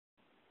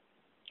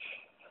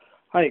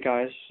Hi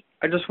guys,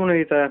 I just want to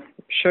either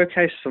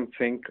showcase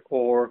something,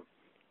 or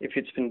if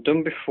it's been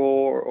done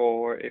before,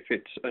 or if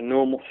it's a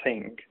normal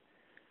thing,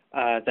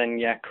 then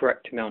yeah,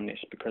 correct me on this,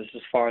 because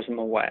as far as I'm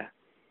aware,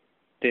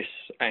 this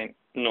ain't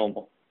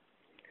normal.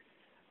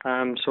 So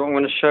what I'm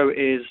going to show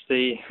is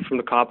from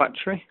the car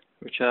battery,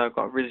 which I've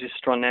got a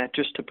resistor on there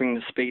just to bring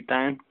the speed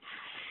down.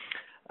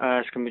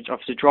 It's going to be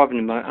obviously driving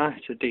the motor.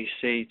 It's a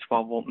DC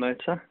 12 volt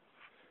motor.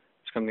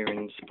 It's going to be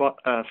running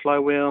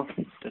flywheel.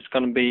 There's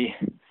going to be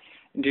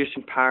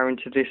inducing power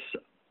into this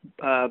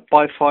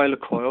bifilar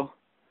coil.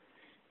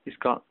 It's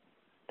got,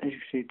 as you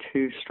can see,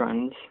 two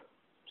strands,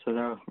 so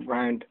they're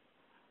wound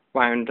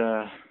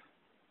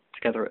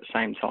together at the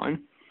same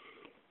time.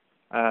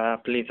 I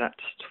believe that's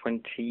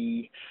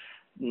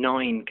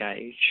 29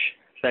 gauge,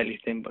 fairly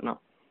thin but not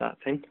that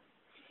thin.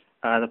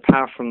 The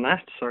power from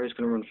that, is going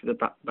to run through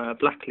the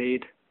black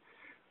lead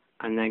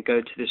and then go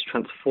to this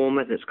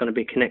transformer that's going to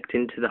be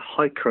connecting to the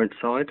high current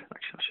side.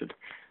 Actually, I should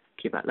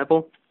keep that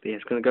level. But yeah,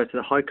 it's going to go to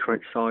the high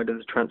current side of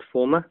the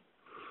transformer,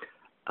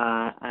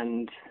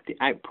 and the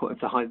output of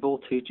the high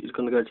voltage is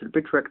going to go to the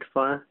bridge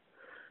rectifier.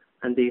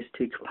 And these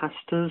two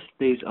capacitors,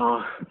 these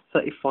are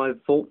 35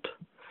 volt,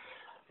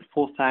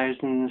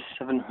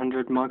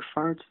 4,700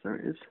 microfarads. There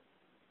it is.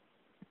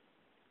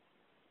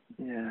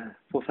 Yeah,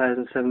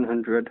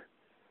 4,700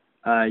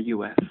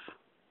 UF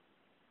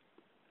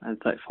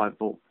and 35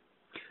 volt.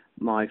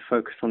 My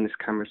focus on this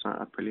camera is not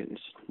that brilliant.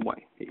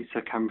 It's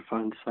a camera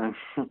phone, so.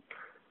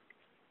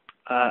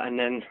 And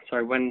then,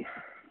 when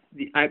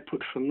the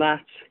output from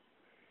that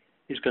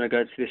is going to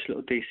go to this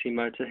little DC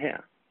motor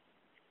here.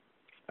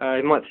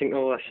 You might think,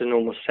 oh, that's a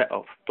normal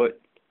setup, but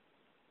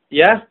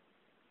yeah.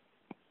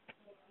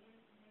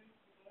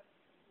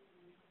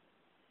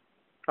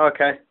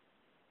 Okay.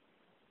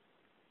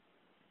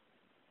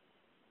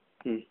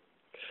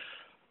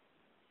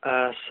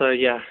 So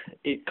yeah,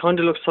 it kind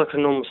of looks like a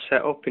normal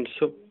setup in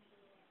some.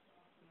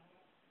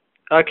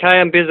 Okay,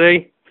 I'm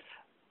busy.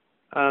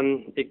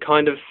 It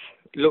kind of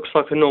looks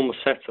like a normal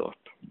setup,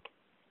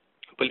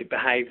 but it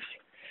behaves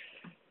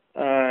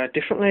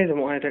differently than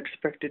what I'd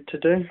expected to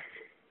do.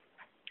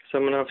 So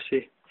I'm going to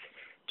obviously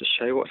just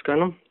show you what's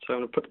going on. So I'm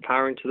going to put the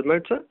power into the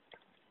motor.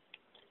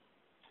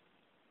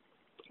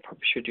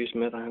 Probably should use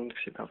my other hand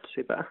because you'll be able to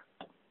see better.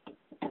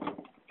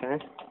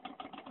 Okay.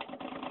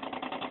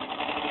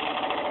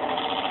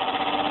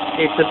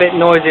 It's a bit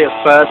noisy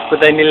at first, but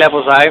then it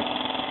levels out.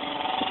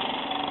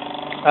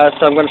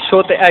 So I'm going to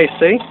short the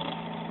AC.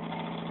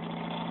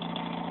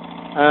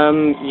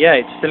 Yeah,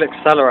 it's still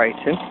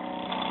accelerating.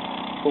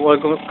 But what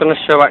I'm going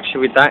to show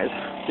actually with that is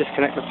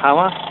disconnect the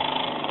power.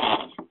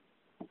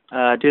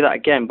 Do that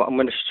again, but I'm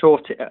going to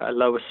short it at a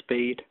lower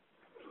speed.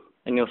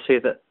 And you'll see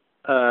that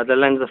the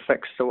lens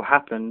effect still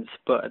happens,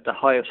 but at the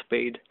higher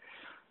speed,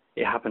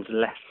 it happens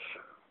less.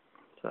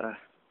 So,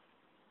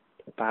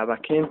 put the power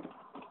back in.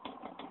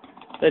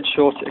 Then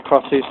short it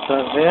across these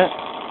turns here.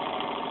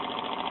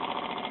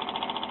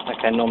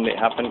 Okay, normally it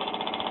happens.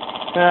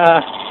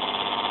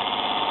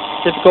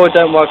 Typical, it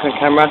don't work on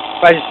camera.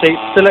 But as you see,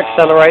 it's still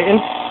accelerating.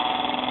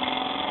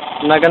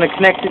 And I'm going to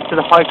connect it to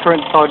the high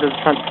current side of the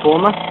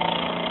transformer.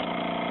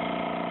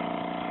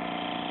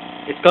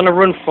 It's going to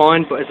run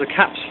fine, but as the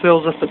caps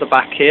fills up at the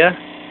back here,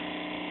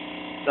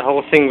 the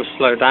whole thing will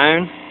slow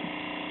down.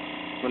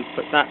 I'm going to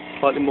put that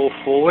slightly more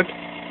forward.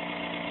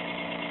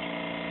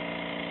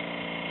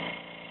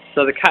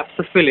 So the caps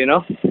are filling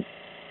up,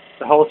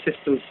 the whole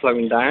system's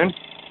slowing down.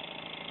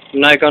 I'm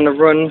now going to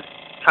run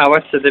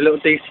power to the little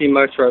DC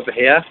motor over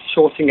here,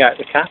 shorting out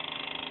the cap.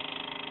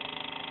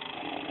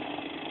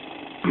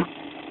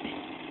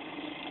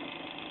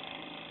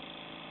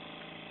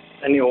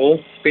 And it all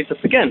speeds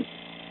up again.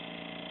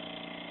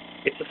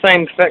 It's the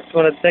same effect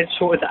when I dead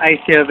shorted the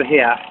AC over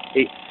here,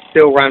 it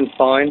still ran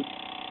fine.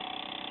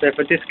 So if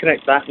I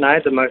disconnect that now,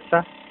 the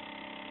motor,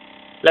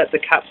 let the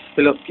caps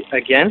fill up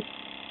again.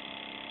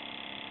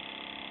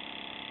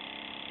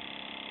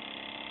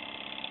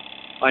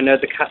 I know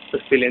the caps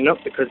are filling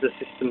up because the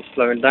system's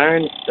slowing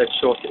down. Let's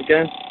short it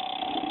again.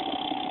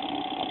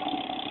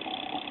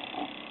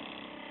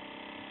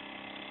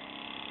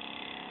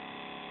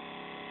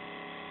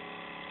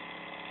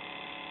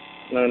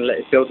 And then let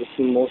it build with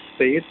some more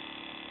speed.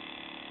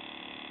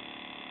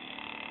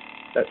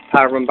 Let's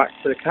power run back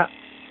to the caps.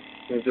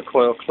 Move the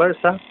coil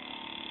closer.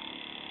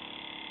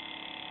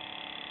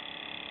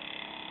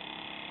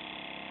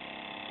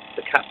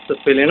 The caps are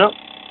filling up.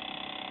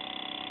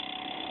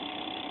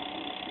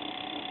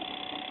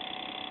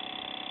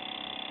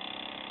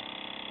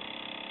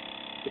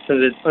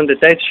 It's under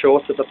dead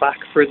short at the back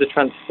through the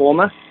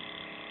transformer,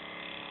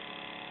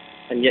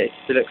 and yet it's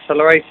still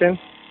accelerating.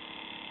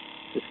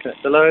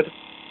 Disconnect the load.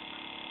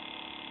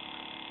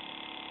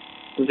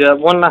 We'll do that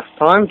one last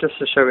time just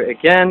to show it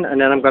again,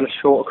 and then I'm going to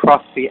short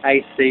across the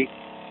AC.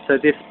 So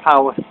this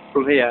power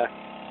from here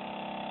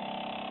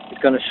is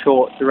going to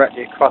short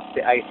directly across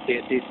the AC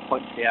at these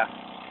points here.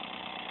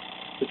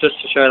 So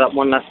just to show that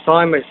one last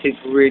time, it's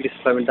really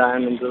slowing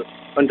down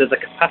under the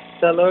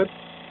capacitor load.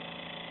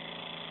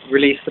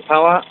 Release the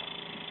power.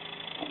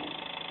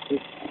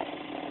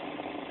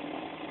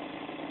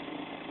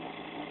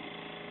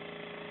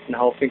 and the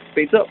whole thing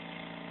speeds up.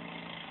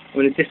 I'm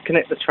going to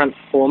disconnect the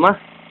transformer.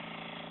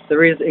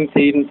 There is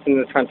impedance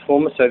in the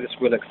transformer, so this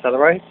will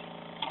accelerate.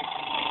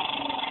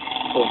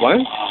 Or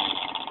won't.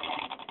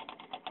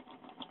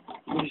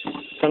 You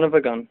son of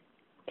a gun.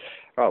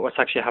 Right, what's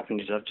actually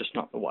happened is I've just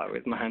knocked the wire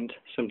with my hand.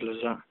 Simple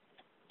as that.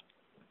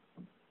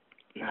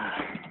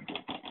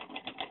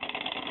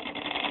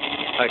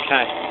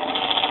 Okay.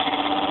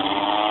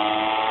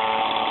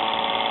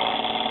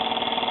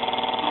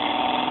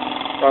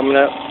 Right, I'm going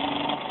to,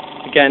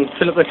 again,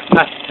 fill up the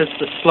capacitors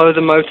to slow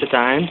the motor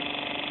down.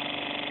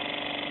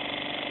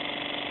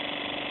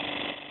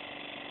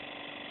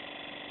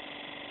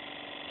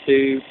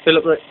 To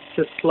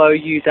slow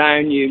you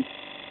down,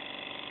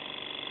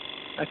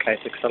 okay,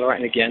 it's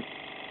accelerating again.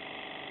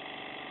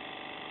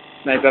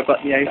 Maybe I've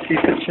got the AC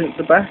section at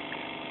the back.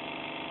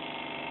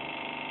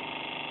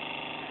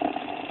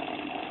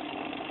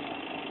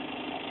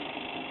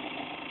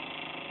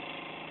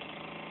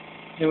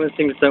 You know when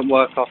things don't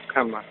work off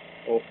camera,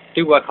 or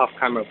do work off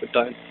camera but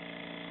don't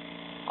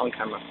on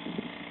camera.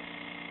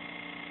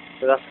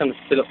 So that's going to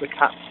fill up the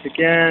caps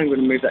again. I'm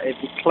going to move that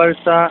even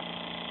closer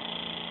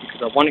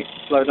because I want it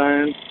to slow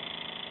down.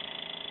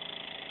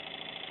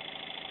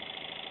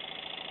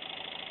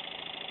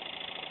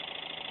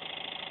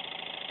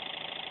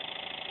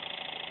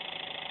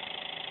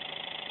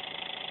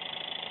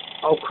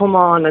 Oh, come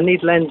on, I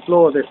need Lenz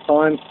law this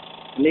time.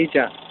 I need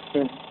you.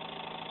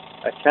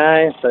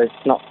 Okay, so it's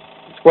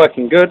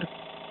working good.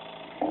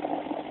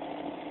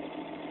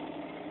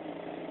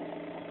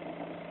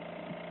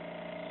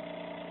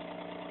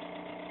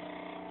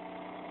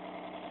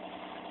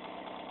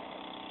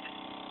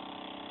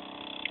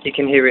 You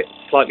can hear it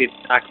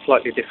act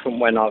slightly different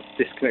when I've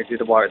disconnected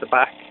the wire at the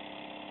back.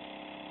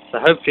 So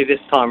hopefully this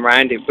time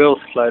round it will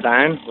slow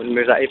down. We'll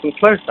move that even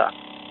closer.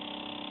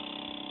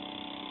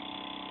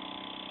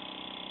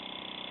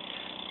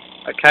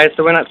 Okay,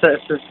 so when that's at a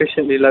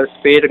sufficiently low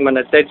speed, I'm going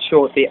to dead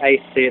short the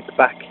AC at the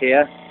back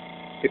here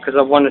because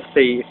I want to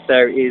see if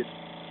there is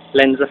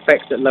lens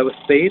effect at lower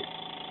speed.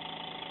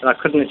 And I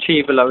couldn't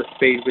achieve a lower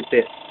speed with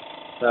this.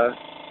 So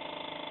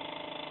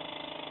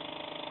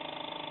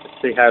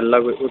let's see how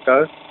low it will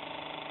go.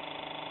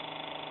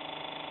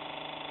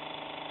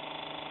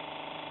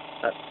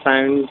 That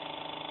sounds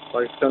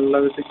like it's gone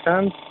low as it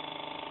can.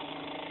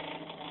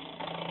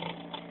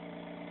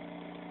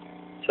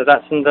 So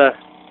that's in the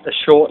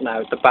short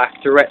now, at the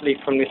back, directly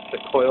from this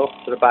coil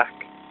to the back.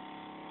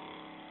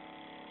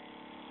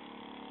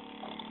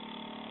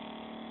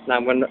 Now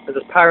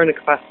there's power in the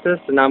capacitor,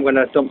 so now I'm going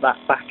to dump that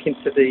back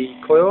into the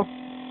coil.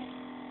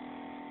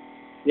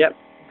 Yep,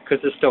 because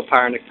there's still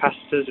power in the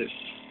capacitors, it's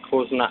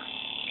causing that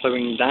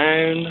slowing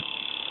down.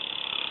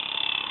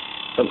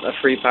 Dump the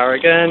free power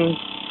again.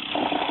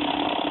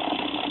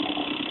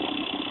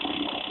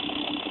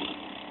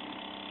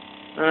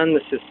 And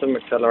the system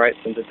accelerates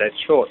into dead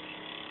short.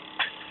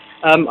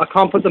 I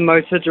can't put the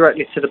motor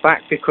directly to the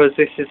back because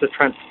this is a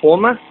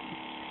transformer.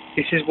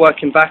 This is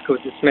working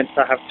backwards. It's meant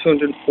to have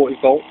 240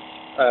 volts,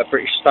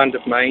 British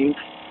standard mains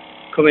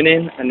coming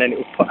in, and then it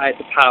will put out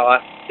the power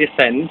this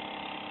end.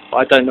 But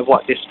I don't know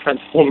what this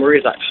transformer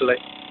is actually.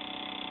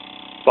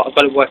 But I've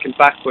got it working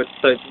backwards,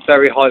 so it's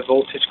very high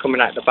voltage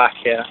coming out the back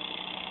here.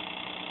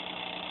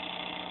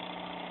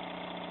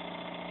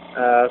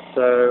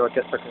 So I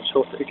guess I can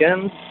short it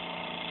again.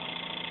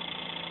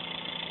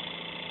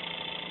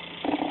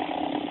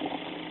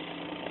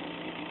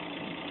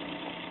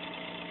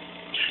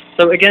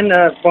 So again,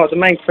 well, the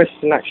main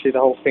question, actually, the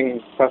whole thing,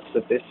 purpose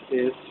of this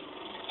is,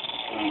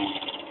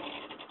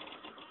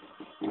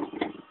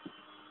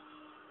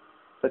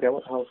 what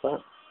the hell's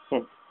that?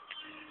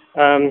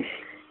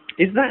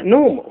 Is that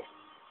normal?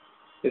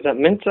 Is that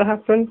meant to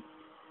happen?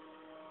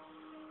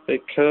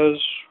 Because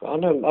I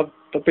don't know,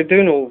 I've been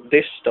doing all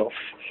this stuff,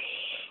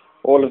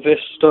 all of this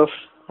stuff,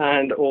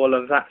 and all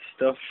of that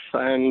stuff,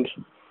 and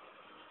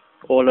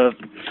all of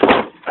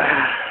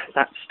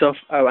that stuff,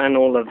 oh, and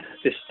all of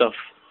this stuff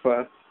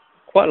for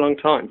quite a long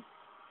time,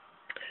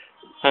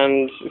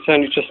 and it's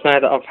only just now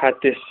that I've had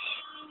this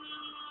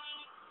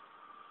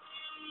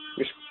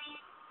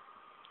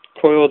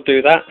coil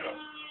do that.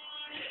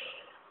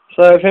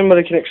 So if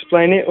anybody can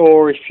explain it,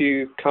 or if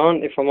you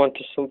can't, if I'm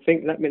onto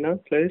something, let me know,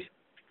 please.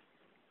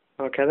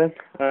 Okay then,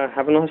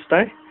 have a nice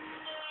day,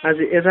 as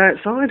it is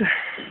outside.